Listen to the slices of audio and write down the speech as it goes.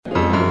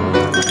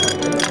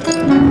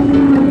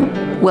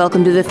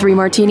Welcome to the Three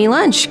Martini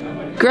Lunch.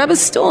 Grab a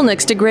stool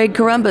next to Greg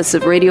Columbus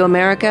of Radio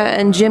America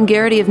and Jim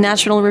Garrity of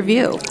National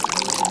Review.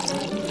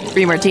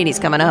 Three Martinis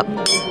coming up.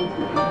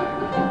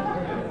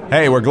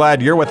 Hey, we're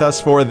glad you're with us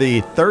for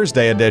the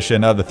Thursday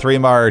edition of the Three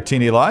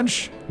Martini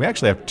Lunch. We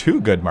actually have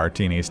two good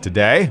martinis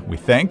today, we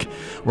think.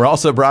 We're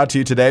also brought to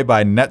you today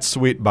by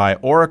NetSuite by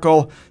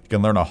Oracle. You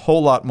can learn a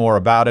whole lot more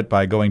about it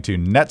by going to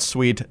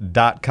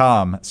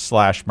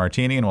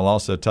netsuite.com/martini, and we'll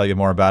also tell you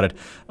more about it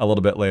a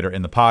little bit later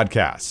in the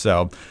podcast.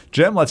 So,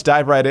 Jim, let's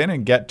dive right in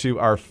and get to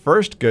our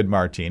first good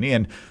martini.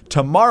 And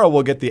tomorrow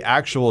we'll get the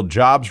actual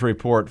jobs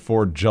report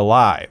for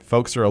July.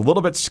 Folks are a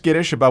little bit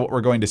skittish about what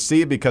we're going to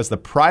see because the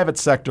private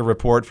sector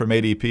report from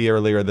ADP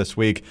earlier this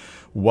week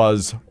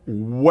was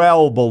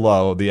well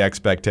below the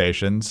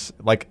expectations,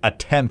 like a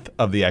tenth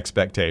of the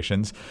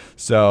expectations.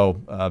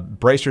 So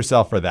brace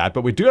yourself for that.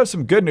 But we do have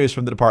some good news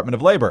from the Department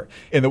of Labor.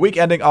 In the week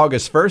ending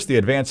August 1st, the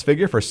advanced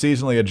figure for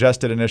seasonally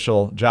adjusted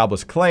initial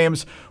jobless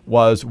claims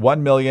was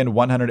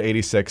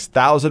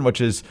 1,186,000, which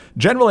is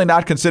generally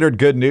not considered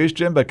good news,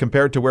 Jim, but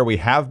compared to where we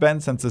have been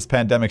since this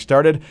pandemic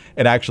started,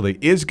 it actually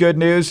is good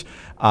news.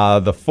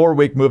 The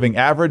 4-week moving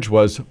average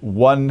was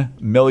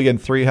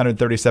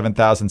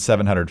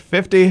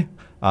 1,337,750.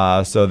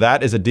 So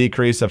that is a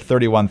decrease of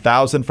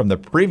 31,000 from the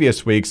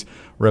previous week's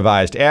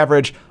revised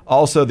average.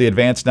 Also, the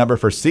advanced number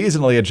for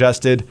seasonally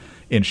adjusted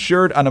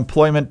insured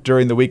unemployment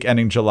during the week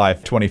ending July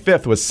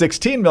 25th was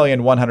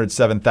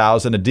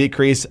 16,107,000, a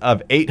decrease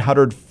of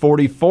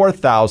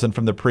 844,000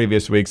 from the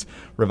previous week's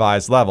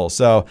revised level.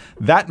 So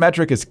that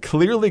metric is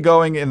clearly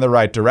going in the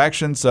right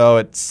direction. So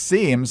it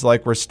seems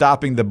like we're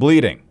stopping the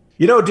bleeding.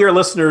 You know, dear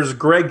listeners,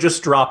 Greg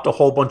just dropped a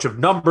whole bunch of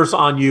numbers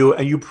on you,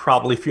 and you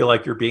probably feel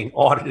like you're being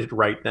audited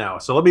right now.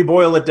 So let me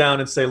boil it down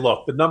and say,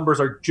 look, the numbers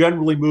are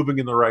generally moving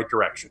in the right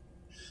direction.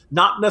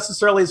 Not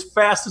necessarily as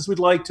fast as we'd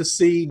like to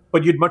see,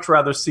 but you'd much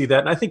rather see that.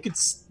 And I think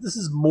this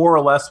is more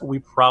or less what we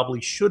probably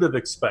should have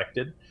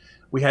expected.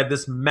 We had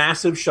this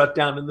massive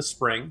shutdown in the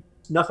spring,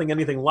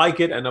 anything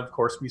like it. And of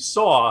course, we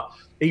saw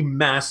a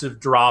massive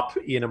drop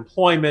in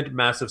employment,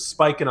 massive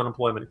spike in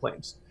unemployment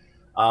claims.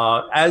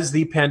 As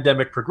the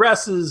pandemic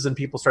progresses and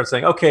people start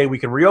saying, okay, we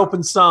can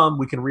reopen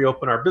we can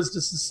reopen our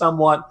businesses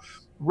somewhat.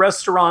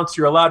 Restaurants,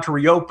 you're allowed to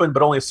reopen,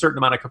 but only a certain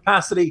amount of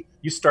capacity.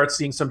 You start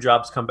seeing some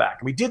jobs come back.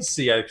 And we did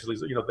see, actually,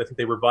 I think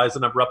they revised the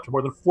number up to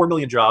more than 4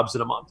 million jobs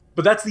in a month.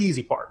 But that's the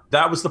easy part.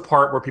 That was the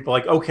part where people are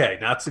like, okay,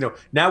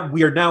 now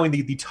we are now in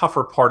the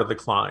tougher part of the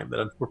climb.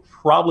 That we're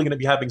probably going to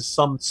be having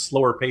some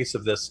slower pace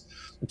of this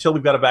until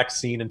we've got a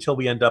vaccine, until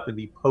we end up in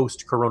the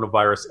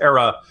post-coronavirus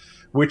era,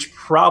 which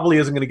probably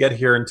isn't going to get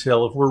here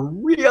until, if we're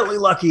really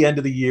lucky, end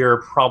of the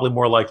year, probably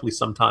more likely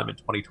sometime in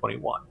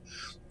 2021.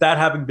 That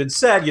having been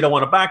said, you don't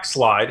want to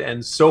backslide,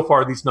 and so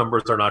far these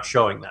numbers are not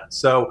showing that.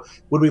 So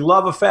would we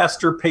love a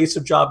faster pace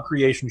of job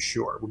creation?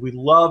 Sure. Would we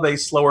love a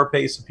slower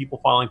pace of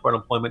people filing for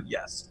unemployment?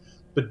 Yes.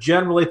 But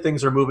generally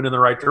things are moving in the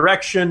right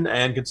direction,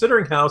 and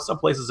considering how some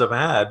places have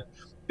had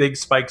big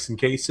spikes in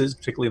cases,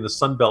 particularly in the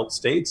Sun Belt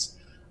states,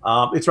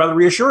 it's rather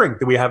reassuring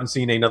that we haven't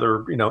seen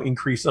another,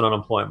 increase in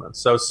unemployment.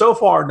 So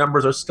far,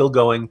 numbers are still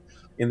going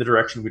in the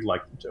direction we'd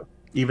like them to,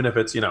 even if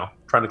it's,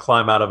 trying to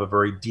climb out of a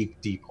very deep,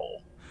 deep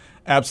hole.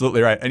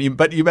 Absolutely right.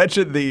 But you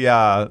mentioned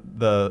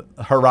the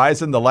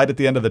horizon, the light at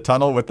the end of the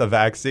tunnel with the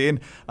vaccine.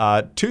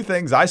 Two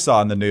things I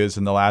saw in the news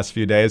in the last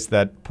few days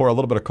that pour a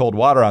little bit of cold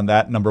water on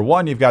that. Number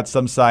one, you've got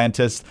some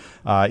scientists,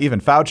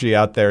 even Fauci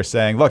out there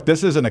saying, look,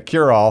 this isn't a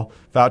cure-all.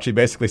 Fauci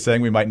basically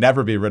saying we might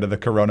never be rid of the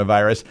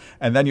coronavirus.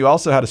 And then you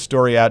also had a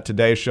story out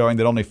today showing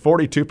that only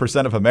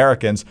 42% of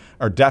Americans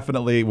are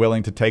definitely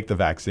willing to take the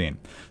vaccine.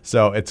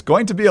 So it's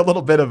going to be a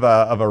little bit of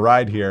a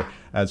ride here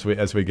as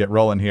we get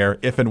rolling here,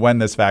 if and when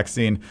this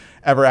vaccine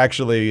ever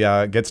actually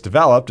gets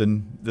developed.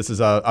 And this is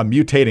a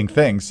mutating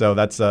thing. So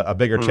that's a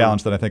bigger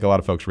challenge than I think a lot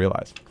of folks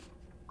realize.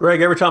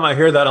 Greg, every time I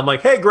hear that, I'm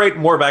like, hey, great,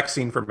 more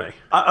vaccine for me.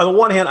 On the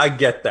one hand, I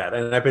get that.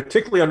 And I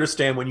particularly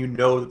understand when you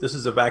know that this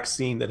is a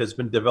vaccine that has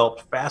been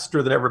developed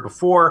faster than ever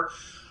before.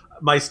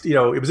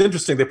 It was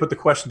interesting. They put the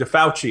question to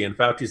Fauci, and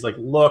Fauci's like,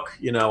 look,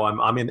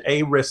 I'm in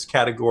a risk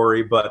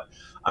category, but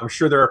I'm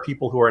sure there are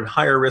people who are in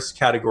higher risk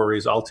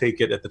categories. I'll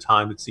take it at the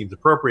time that seems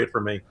appropriate for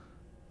me.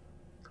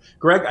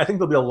 Greg, I think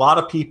there'll be a lot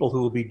of people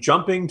who will be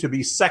jumping to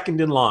be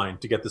second in line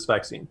to get this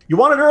vaccine. You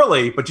want it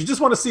early, but you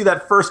just want to see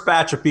that first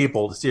batch of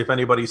people to see if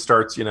anybody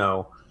starts,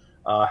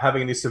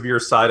 having any severe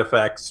side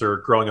effects or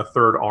growing a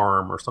third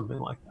arm or something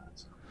like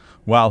that.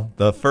 Well,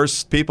 the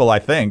first people, I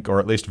think,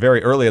 or at least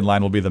very early in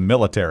line, will be the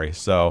military.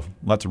 So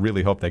let's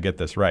really hope they get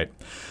this right.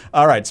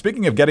 All right.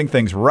 Speaking of getting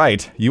things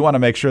right, you want to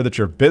make sure that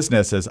your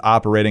business is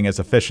operating as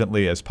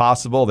efficiently as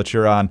possible, that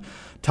you're on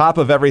top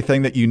of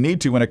everything that you need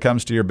to when it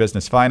comes to your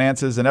business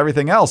finances and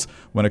everything else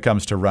when it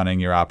comes to running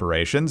your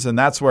operations. And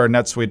that's where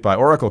NetSuite by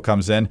Oracle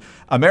comes in.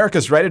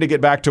 America's ready to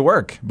get back to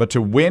work, but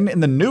to win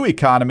in the new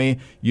economy,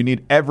 you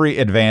need every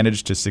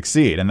advantage to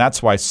succeed. And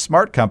that's why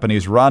smart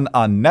companies run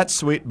on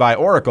NetSuite by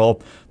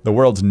Oracle the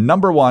world's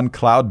 #1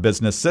 cloud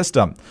business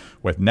system.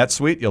 With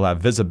NetSuite, you'll have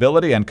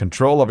visibility and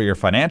control over your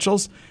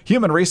financials,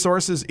 human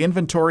resources,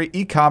 inventory,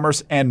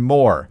 e-commerce, and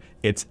more.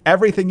 It's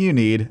everything you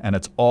need, and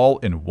it's all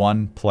in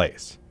one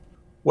place.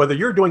 Whether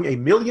you're doing $1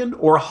 million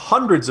or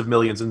hundreds of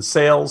millions in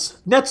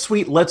sales,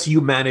 NetSuite lets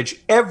you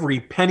manage every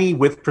penny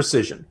with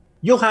precision.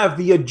 You'll have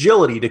the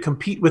agility to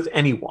compete with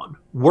anyone,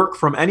 work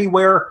from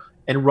anywhere,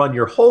 and run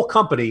your whole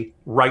company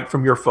right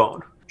from your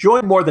phone.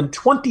 Join more than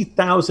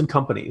 20,000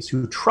 companies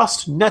who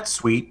trust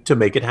NetSuite to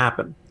make it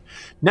happen.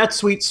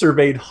 NetSuite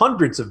surveyed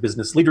hundreds of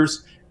business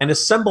leaders and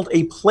assembled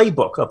a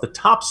playbook of the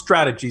top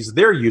strategies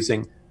they're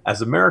using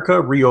as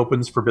America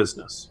reopens for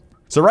business.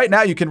 So right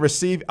now you can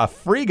receive a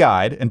free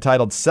guide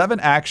entitled 7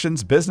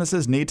 Actions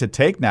Businesses Need to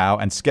Take Now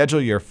and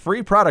schedule your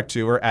free product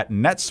tour at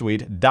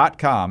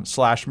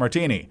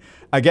netsuite.com/martini.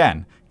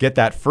 Again, get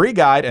that free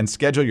guide and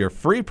schedule your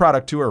free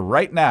product tour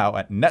right now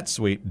at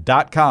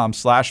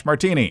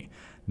netsuite.com/martini.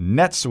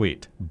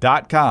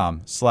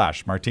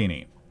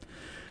 netsuite.com/martini.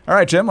 All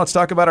right, Jim, let's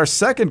talk about our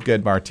second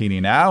good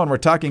martini now, and we're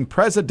talking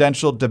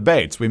presidential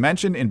debates. We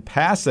mentioned in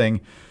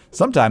passing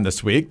sometime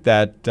this week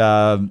that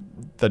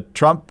the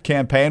Trump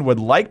campaign would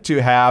like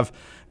to have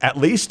at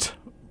least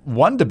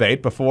one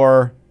debate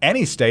before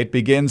any state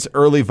begins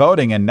early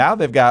voting, and now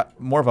they've got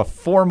more of a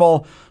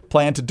formal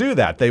plan to do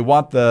that. They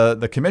want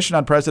the Commission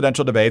on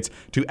Presidential Debates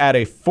to add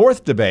a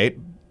 4th debate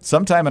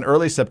sometime in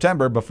early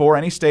September before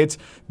any states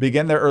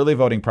begin their early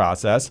voting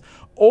process,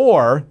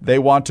 or they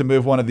want to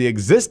move one of the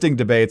existing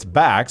debates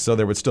back, so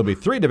there would still be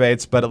 3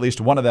 debates, but at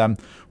least one of them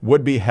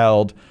would be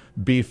held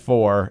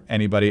before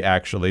anybody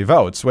actually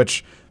votes,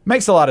 which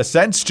makes a lot of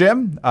sense,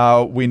 Jim.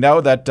 We know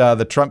that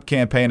the Trump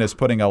campaign is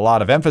putting a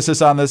lot of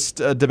emphasis on this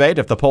debate.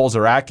 If the polls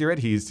are accurate,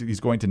 he's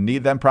going to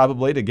need them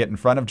probably to get in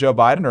front of Joe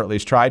Biden, or at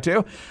least try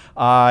to.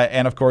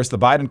 And of course, the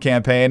Biden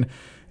campaign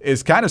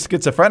is kind of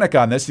schizophrenic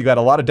on this. You got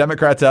a lot of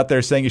Democrats out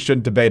there saying he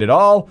shouldn't debate at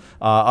all.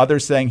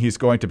 Others saying he's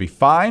going to be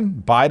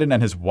fine. Biden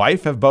and his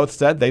wife have both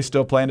said they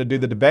still plan to do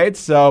the debates.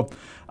 So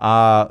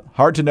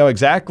hard to know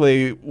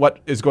exactly what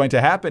is going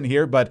to happen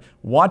here, but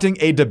wanting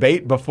a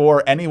debate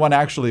before anyone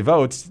actually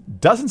votes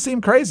doesn't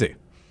seem crazy.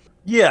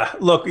 Yeah,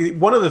 look,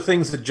 one of the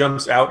things that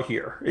jumps out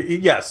here,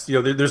 yes,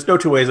 there's no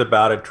two ways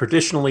about it.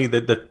 Traditionally,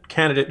 the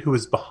candidate who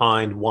is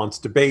behind wants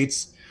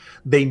debates.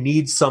 They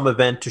need some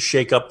event to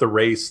shake up the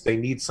race. They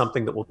need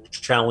something that will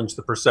challenge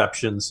the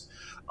perceptions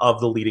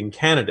of the leading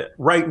candidate.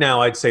 Right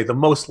now, I'd say the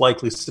most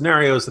likely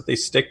scenario is that they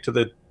stick to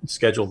the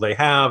schedule they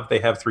have. They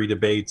have 3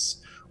 debates,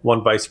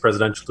 1 vice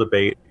presidential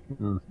debate,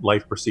 and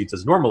life proceeds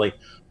as normally.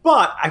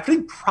 But I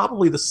think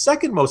probably the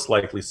second most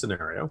likely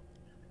scenario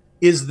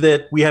is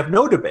that we have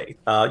no debate.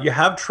 You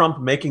have Trump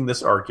making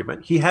this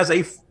argument. He has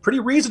a pretty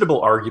reasonable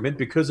argument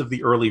because of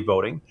the early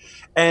voting.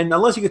 And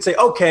unless you could say,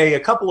 okay, a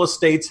couple of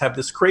states have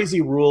this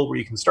crazy rule where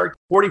you can start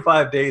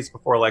 45 days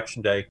before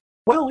Election Day.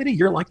 Well, in a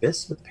year like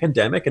this with the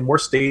pandemic and more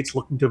states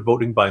looking to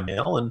voting by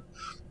mail and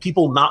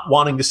people not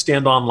wanting to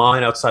stand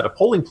online outside a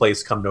polling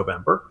place come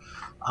November,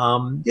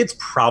 it's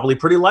probably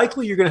pretty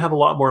likely you're going to have a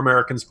lot more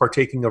Americans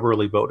partaking of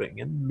early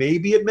voting. And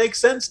maybe it makes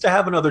sense to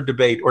have another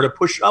debate or to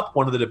push up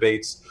one of the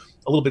debates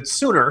a little bit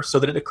sooner so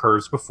that it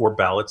occurs before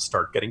ballots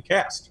start getting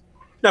cast.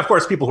 Now, of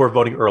course, people who are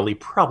voting early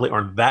probably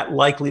aren't that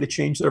likely to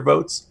change their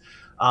votes.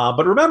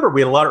 But remember, we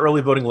had a lot of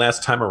early voting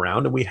last time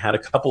around, and we had a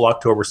couple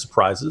October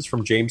surprises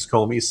from James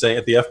Comey saying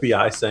at the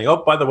FBI saying,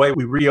 oh, by the way,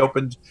 we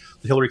reopened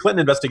the Hillary Clinton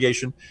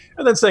investigation,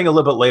 and then saying a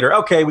little bit later,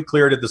 okay, we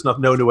cleared it. There's no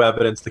new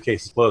evidence. The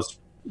case is closed.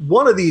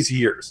 One of these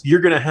years,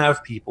 you're going to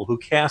have people who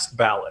cast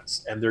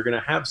ballots, and they're going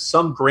to have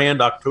some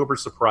grand October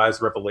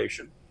surprise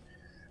revelation.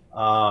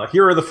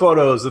 Here are the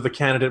photos of the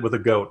candidate with a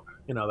goat,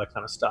 that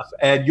kind of stuff.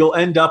 And you'll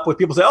end up with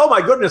people say, oh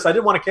my goodness, I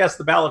didn't want to cast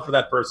the ballot for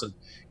that person.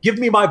 Give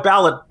me my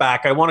ballot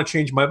back. I want to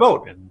change my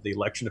vote. And the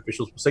election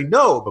officials will say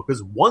no,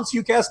 because once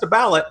you cast a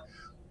ballot,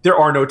 there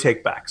are no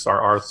takebacks.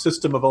 Our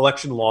system of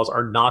election laws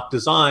are not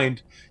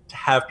designed to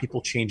have people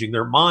changing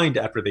their mind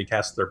after they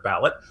cast their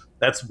ballot.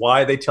 That's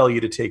why they tell you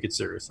to take it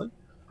seriously.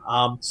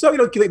 So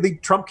the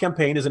Trump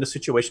campaign is in a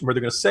situation where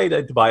they're going to say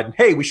to Biden,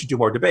 hey, we should do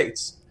more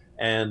debates.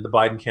 And the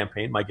Biden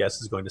campaign, my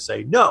guess, is going to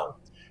say no.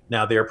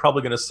 Now, they are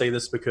probably going to say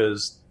this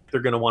because they're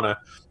going to want to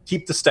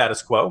keep the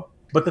status quo.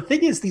 But the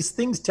thing is, these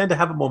things tend to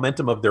have a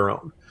momentum of their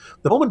own.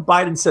 The moment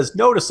Biden says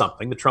no to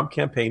something, the Trump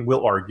campaign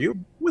will argue,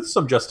 with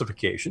some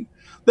justification,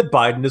 that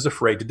Biden is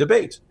afraid to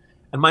debate.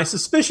 And my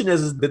suspicion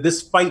is that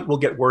this fight will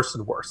get worse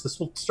and worse. This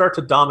will start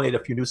to dominate a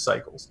few news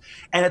cycles.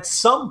 And at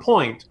some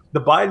point,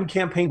 the Biden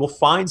campaign will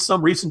find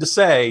some reason to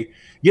say,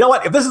 you know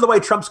what, if this is the way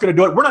Trump's going to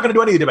do it, we're not going to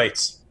do any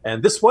debates.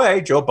 And this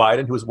way, Joe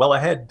Biden, who is well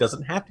ahead,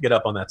 doesn't have to get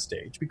up on that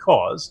stage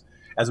because,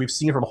 as we've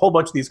seen from a whole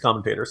bunch of these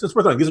commentators, it's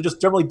worth noting, these are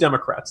just generally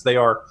Democrats. They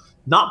are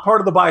not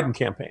part of the Biden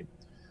campaign,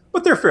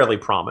 but they're fairly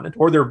prominent,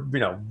 or they're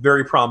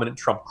very prominent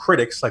Trump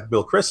critics like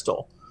Bill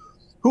Kristol,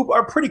 who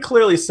are pretty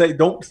clearly say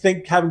don't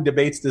think having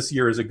debates this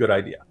year is a good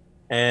idea.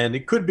 And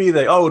it could be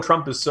that,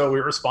 Trump is so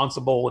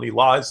irresponsible and he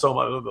lies so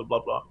much, blah,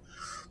 blah, blah.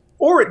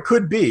 Or it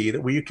could be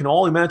that we can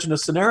all imagine a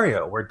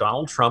scenario where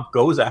Donald Trump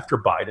goes after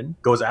Biden,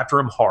 goes after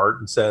him hard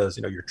and says,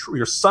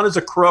 your son is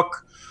a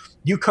crook.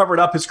 You covered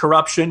up his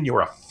corruption.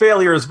 You're a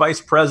failure as vice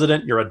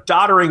president. You're a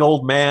doddering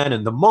old man.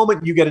 And the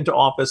moment you get into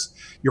office,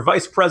 your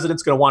vice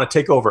president's going to want to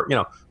take over.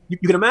 You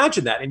can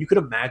imagine that. And you could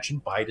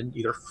imagine Biden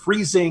either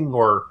freezing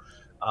or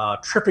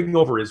tripping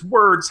over his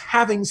words,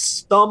 having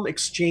some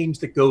exchange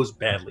that goes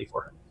badly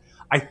for him.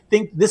 I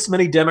think this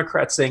many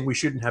Democrats saying we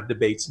shouldn't have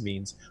debates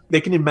means they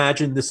can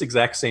imagine this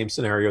exact same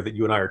scenario that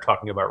you and I are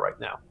talking about right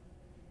now.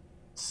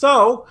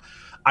 So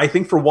I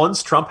think for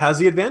once, Trump has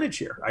the advantage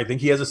here. I think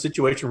he has a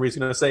situation where he's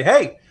going to say,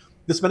 hey,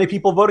 this many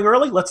people voting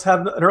early, let's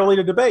have an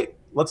earlier debate.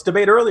 Let's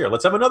debate earlier.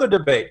 Let's have another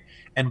debate.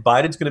 And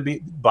Biden's going to be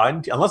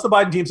Biden, unless the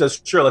Biden team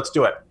says, sure, let's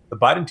do it. The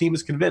Biden team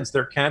is convinced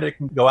their candidate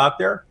can go out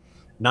there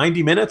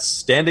 90 minutes,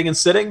 standing and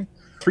sitting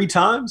 3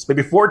 times,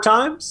 maybe 4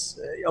 times.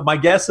 My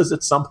guess is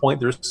at some point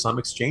there's some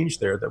exchange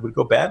there that would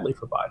go badly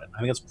for Biden. I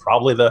think that's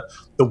probably the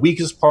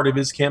weakest part of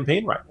his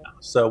campaign right now.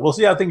 So we'll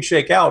see how things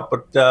shake out.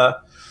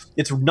 But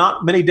it's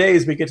not many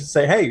days we get to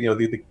say, hey,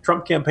 the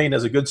Trump campaign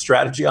has a good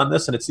strategy on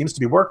this and it seems to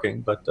be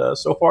working. But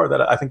so far,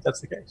 I think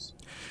that's the case.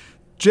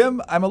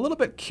 Jim, I'm a little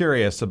bit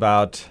curious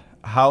about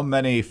how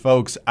many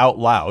folks out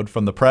loud,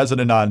 from the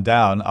president on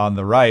down on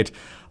the right,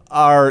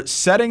 are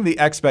setting the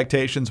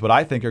expectations what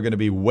I think are going to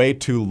be way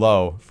too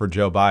low for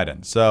Joe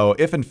Biden. So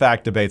if in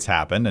fact debates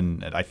happen,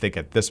 and I think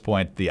at this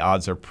point the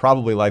odds are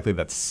probably likely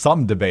that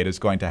some debate is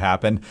going to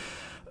happen,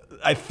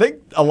 I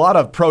think a lot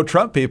of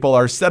pro-Trump people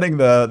are setting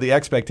the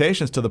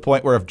expectations to the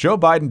point where if Joe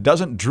Biden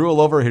doesn't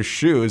drool over his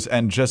shoes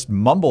and just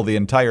mumble the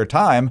entire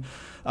time,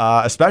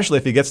 especially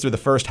if he gets through the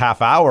first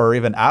half hour or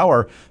even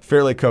hour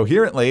fairly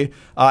coherently,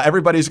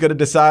 everybody's going to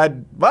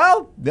decide,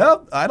 well, yeah,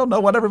 I don't know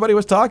what everybody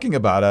was talking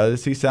about.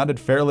 He sounded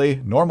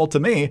fairly normal to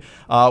me.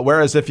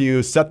 Whereas if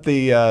you set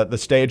the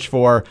stage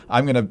for,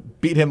 I'm going to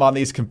beat him on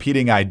these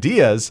competing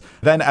ideas,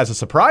 then as a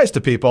surprise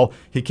to people,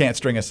 he can't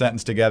string a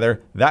sentence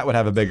together. That would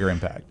have a bigger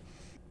impact.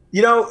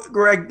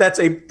 Greg, that's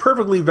a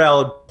perfectly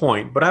valid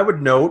point. But I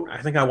would note,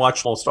 I think I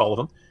watched almost all of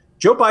them.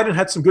 Joe Biden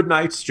had some good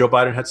nights. Joe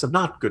Biden had some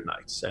not good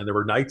nights. And there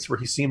were nights where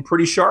he seemed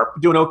pretty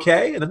sharp, doing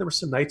okay. And then there were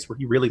some nights where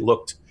he really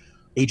looked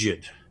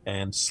aged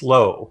and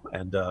slow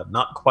and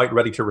not quite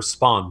ready to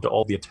respond to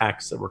all the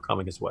attacks that were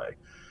coming his way.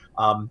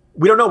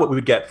 We don't know what we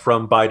would get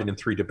from Biden in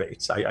 3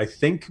 debates. I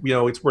think,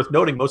 it's worth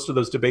noting most of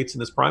those debates in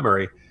this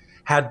primary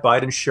had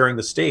Biden sharing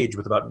the stage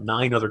with about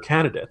 9 other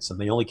candidates.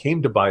 And they only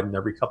came to Biden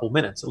every couple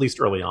minutes, at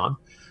least early on.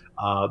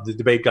 The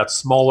debate got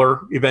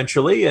smaller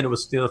eventually, and it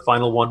was the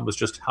final one was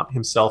just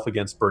himself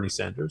against Bernie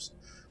Sanders.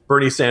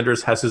 Bernie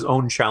Sanders has his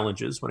own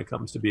challenges when it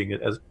comes to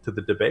to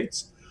the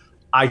debates.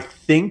 I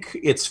think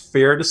it's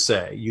fair to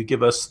say you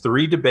give us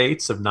 3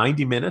 debates of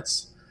 90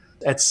 minutes.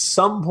 At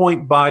some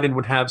point, Biden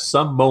would have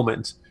some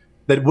moment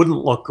that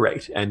wouldn't look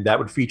great, and that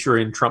would feature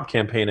in Trump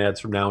campaign ads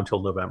from now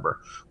until November.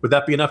 Would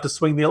that be enough to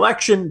swing the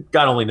election?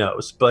 God only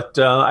knows. But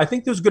I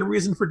think there's good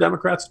reason for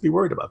Democrats to be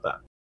worried about that.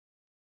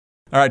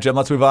 All right, Jim,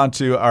 let's move on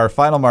to our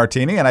final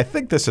martini. And I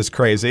think this is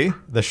crazy.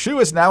 The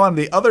shoe is now on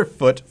the other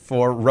foot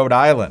for Rhode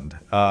Island.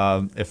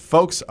 If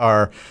folks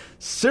are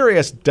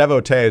serious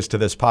devotees to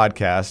this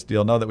podcast,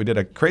 you'll know that we did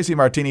a crazy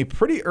martini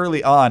pretty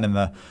early on in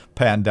the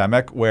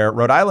pandemic where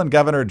Rhode Island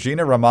Governor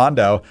Gina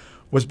Raimondo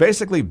was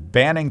basically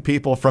banning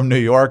people from New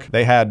York.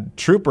 They had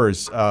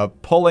troopers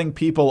pulling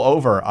people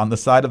over on the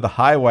side of the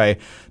highway,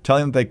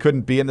 telling them they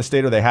couldn't be in the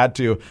state or they had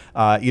to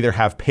either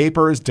have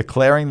papers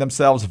declaring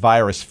themselves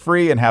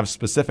virus-free and have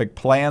specific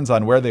plans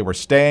on where they were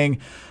staying.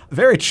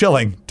 Very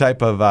chilling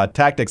type of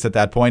tactics at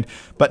that point.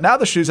 But now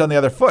the shoe's on the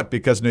other foot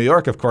because New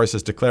York, of course,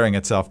 is declaring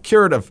itself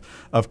cured of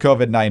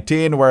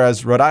COVID-19,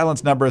 whereas Rhode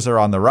Island's numbers are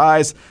on the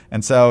rise.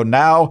 And so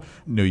now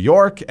New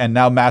York and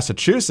now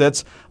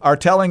Massachusetts are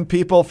telling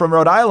people from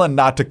Rhode Island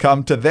not to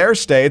come to their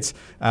states.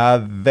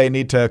 They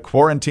need to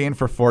quarantine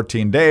for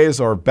 14 days,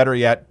 or better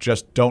yet,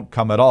 just don't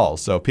come at all.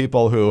 So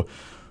people who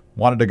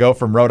wanted to go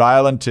from Rhode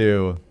Island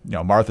to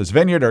Martha's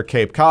Vineyard or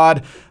Cape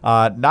Cod,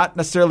 not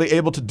necessarily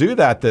able to do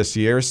that this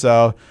year.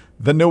 So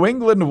the New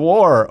England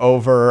war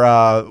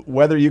over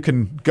whether you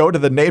can go to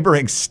the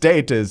neighboring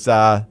state is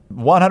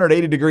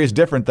 180 degrees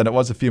different than it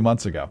was a few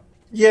months ago.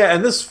 Yeah,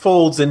 and this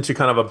folds into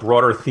kind of a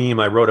broader theme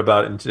I wrote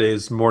about in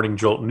today's Morning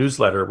Jolt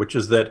newsletter, which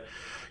is that,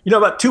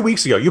 about 2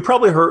 weeks ago, you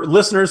probably heard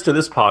listeners to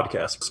this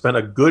podcast spent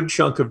a good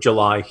chunk of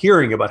July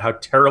hearing about how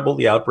terrible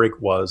the outbreak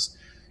was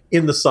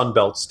in the Sun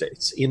Belt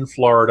states, in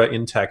Florida,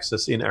 in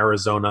Texas, in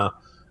Arizona,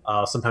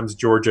 sometimes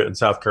Georgia and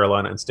South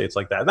Carolina and states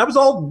like that. And that was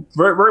all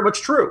very, very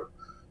much true.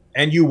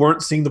 And you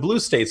weren't seeing the blue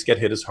states get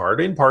hit as hard,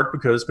 in part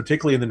because,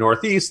 particularly in the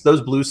Northeast,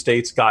 those blue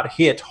states got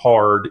hit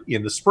hard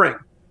in the spring.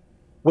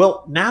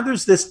 Well, now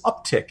there's this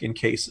uptick in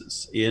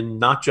cases,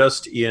 not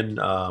just in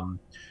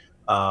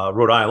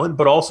Rhode Island,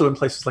 but also in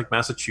places like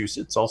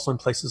Massachusetts, also in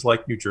places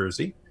like New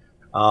Jersey.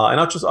 And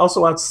not just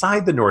also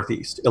outside the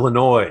Northeast,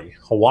 Illinois,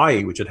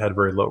 Hawaii, which had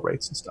very low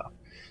rates and stuff.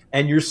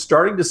 And you're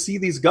starting to see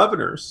these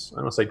governors, I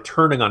don't want to say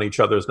turning on each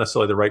other is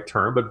necessarily the right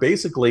term, but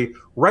basically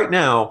right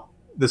now,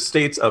 the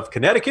states of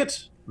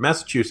Connecticut,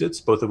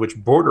 Massachusetts, both of which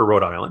border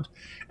Rhode Island,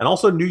 and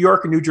also New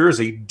York and New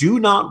Jersey do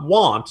not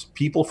want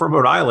people from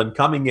Rhode Island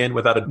coming in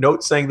without a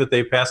note saying that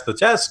they've passed the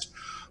test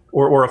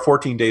or a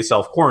 14-day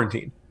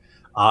self-quarantine.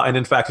 And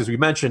in fact, as we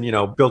mentioned,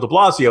 Bill de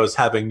Blasio is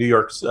having New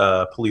York's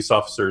police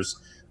officers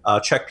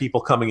check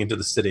people coming into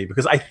the city.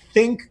 Because I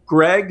think,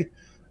 Greg,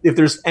 if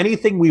there's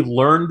anything we've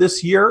learned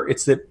this year,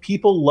 it's that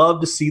people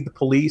love to see the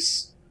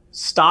police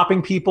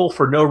stopping people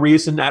for no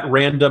reason at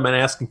random and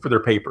asking for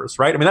their papers,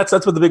 right? I mean, that's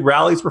what the big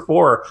rallies were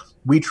for.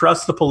 We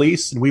trust the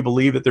police and we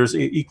believe that there's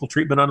equal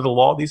treatment under the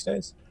law these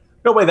days.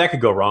 No way that could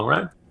go wrong,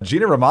 right?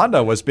 Gina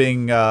Raimondo was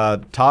being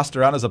tossed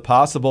around as a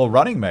possible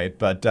running mate,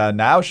 but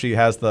now she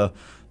has the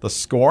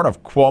scorn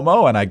of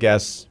Cuomo and I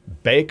guess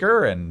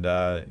Baker, and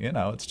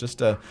it's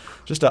just a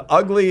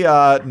ugly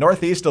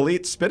Northeast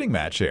elite spitting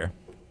match here.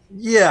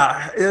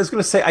 Yeah, I was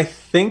going to say, I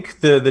think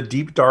the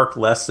deep, dark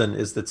lesson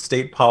is that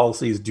state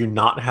policies do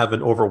not have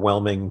an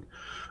overwhelming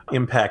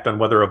impact on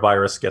whether a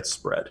virus gets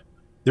spread.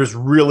 There's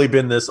really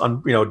been this,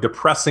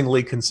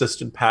 depressingly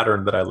consistent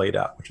pattern that I laid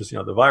out, which is,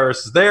 the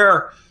virus is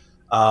there.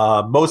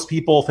 Most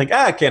people think,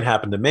 it can't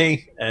happen to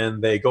me.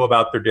 And they go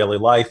about their daily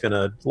life in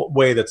a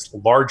way that's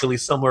largely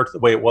similar to the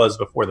way it was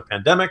before the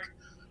pandemic.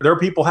 There are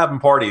people having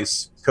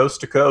parties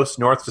coast to coast,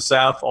 north to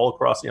south, all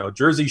across,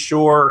 Jersey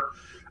Shore,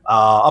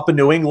 up in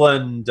New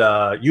England,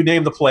 you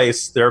name the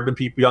place, there have been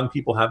young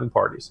people having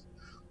parties.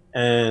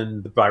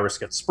 And the virus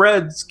gets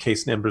spread,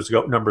 case numbers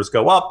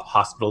go up,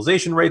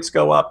 hospitalization rates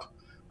go up,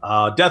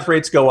 death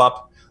rates go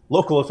up.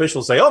 Local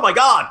officials say, oh my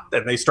God,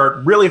 and they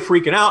start really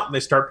freaking out, and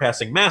they start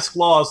passing mask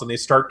laws, and they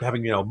start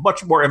having,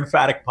 much more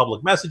emphatic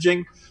public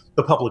messaging.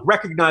 The public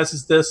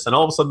recognizes this, and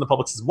all of a sudden the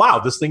public says, wow,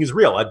 this thing is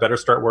real. I'd better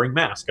start wearing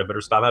masks. I'd better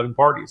stop having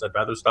parties. I'd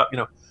rather stop,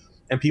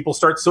 and people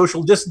start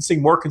social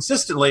distancing more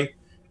consistently,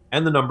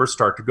 and the numbers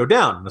start to go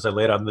down. And as I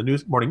laid out in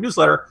the morning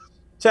newsletter,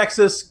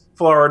 Texas,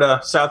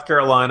 Florida, South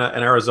Carolina,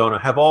 and Arizona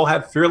have all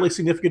had fairly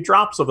significant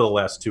drops over the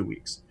last 2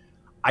 weeks.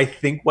 I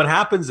think what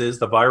happens is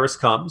the virus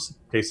comes,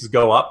 cases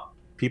go up,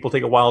 people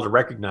take a while to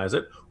recognize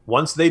it.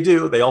 Once they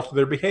do, they alter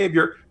their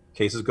behavior,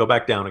 cases go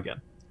back down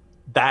again.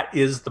 That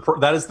is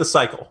the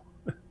cycle.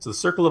 It's the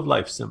circle of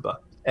life, Simba.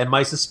 And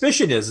my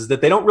suspicion is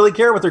that they don't really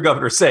care what their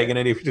governor is saying in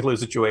any particular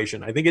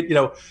situation. I think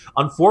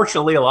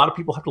unfortunately, a lot of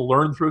people have to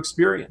learn through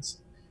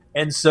experience.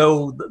 And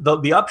so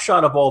the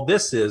upshot of all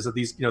this is that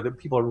these, that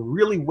people are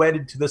really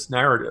wedded to this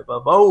narrative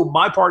of, oh,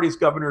 my party's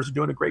governors are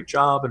doing a great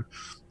job and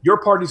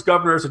your party's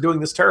governors are doing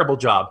this terrible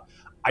job.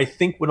 I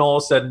think when all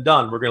is said and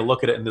done, we're going to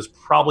look at it and there's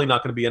probably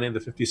not going to be any of the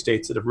 50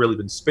 states that have really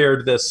been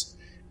spared this,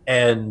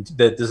 and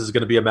that this is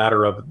going to be a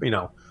matter of,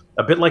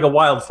 a bit like a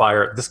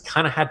wildfire. This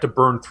kind of had to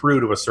burn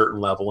through to a certain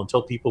level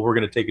until people were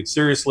going to take it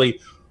seriously,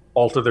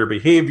 alter their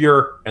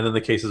behavior, and then the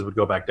cases would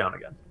go back down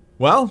again.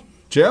 Well,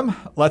 Jim,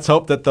 let's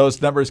hope that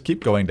those numbers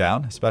keep going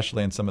down,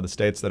 especially in some of the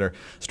states that are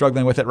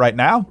struggling with it right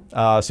now.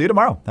 See you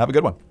tomorrow. Have a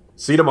good one.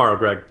 See you tomorrow,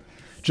 Greg.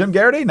 Jim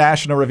Garrity,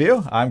 National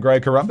Review. I'm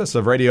Greg Corombos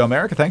of Radio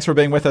America. Thanks for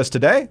being with us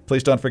today.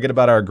 Please don't forget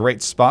about our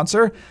great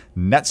sponsor,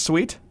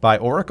 NetSuite by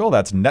Oracle.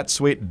 That's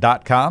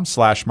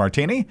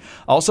netsuite.com/martini.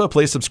 Also,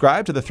 please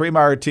subscribe to the 3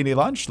 Martini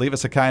Lunch. Leave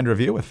us a kind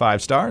review with 5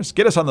 stars.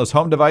 Get us on those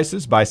home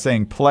devices by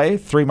saying play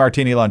 3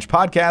 Martini Lunch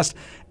podcast.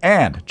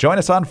 And join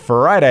us on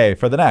Friday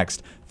for the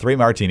next 3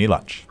 Martini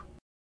Lunch.